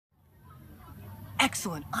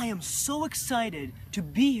Excellent. I am so excited to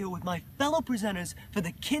be here with my fellow presenters for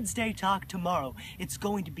the Kids Day talk tomorrow. It's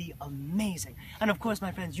going to be amazing. And of course,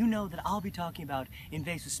 my friends, you know that I'll be talking about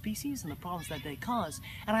invasive species and the problems that they cause.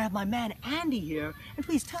 And I have my man Andy here. And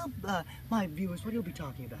please tell my viewers what you'll be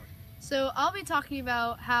talking about. So I'll be talking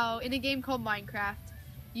about how in a game called Minecraft,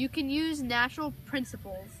 you can use natural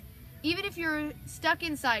principles. Even if you're stuck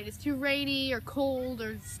inside, it's too rainy or cold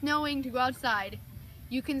or snowing to go outside,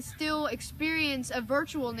 you can still experience a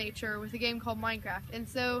virtual nature with a game called Minecraft. And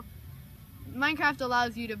so Minecraft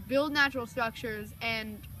allows you to build natural structures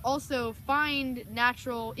and also find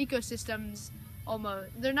natural ecosystems almost.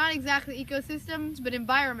 They're not exactly ecosystems, but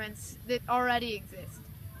environments that already exist.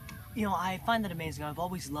 You know, I find that amazing. I've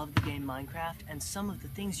always loved the game Minecraft, and some of the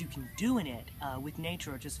things you can do in it with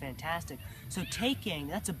nature are just fantastic. So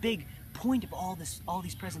that's a big point of all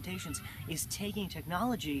these presentations, is taking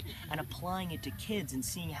technology and applying it to kids and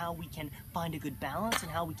seeing how we can find a good balance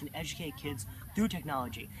and how we can educate kids through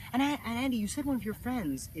technology. And Andy, you said one of your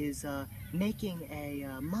friends is making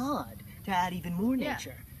a mod to add even more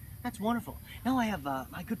nature. Yeah. That's wonderful. Now I have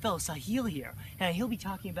my good fellow Sahil here, and he'll be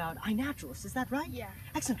talking about iNaturalist. Is that right? Yeah.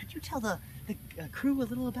 Excellent. Could you tell the crew a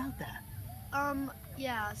little about that?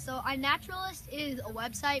 Yeah, so iNaturalist is a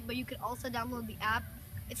website, but you can also download the app.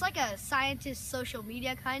 It's like a scientist social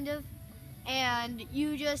media kind of, and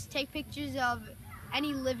you just take pictures of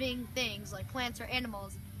any living things like plants or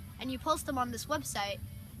animals, and you post them on this website.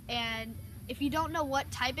 And if you don't know what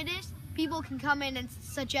type it is, people can come in and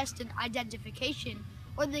suggest an identification,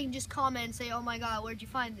 or they can just comment and say, "Oh my God, where'd you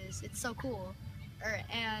find this? It's so cool."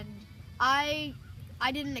 And I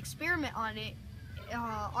did an experiment on it,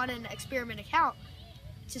 on an experiment account,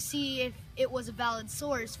 to see if it was a valid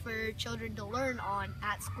source for children to learn on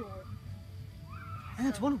at school. And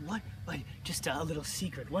that's just a little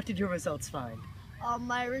secret. What did your results find?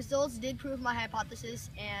 My results did prove my hypothesis,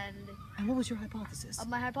 And what was your hypothesis?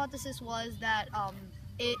 My hypothesis was that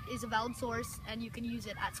it is a valid source and you can use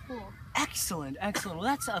it at school. Excellent, excellent. Well,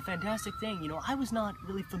 that's a fantastic thing. You know, I was not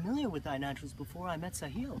really familiar with iNaturalist before I met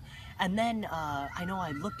Sahil. And then I know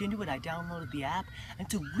I looked into it, I downloaded the app, and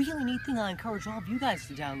it's a really neat thing. I encourage all of you guys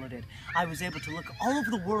to download it. I was able to look all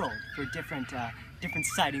over the world for different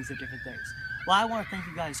sightings of different things. Well, I want to thank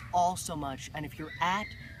you guys all so much. And if you're at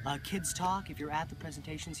Kids Talk, if you're at the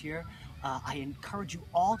presentations here, I encourage you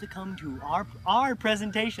all to come to our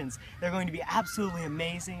presentations. They're going to be absolutely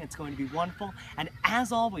amazing. It's going to be wonderful. And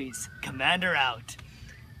as always, Commander out.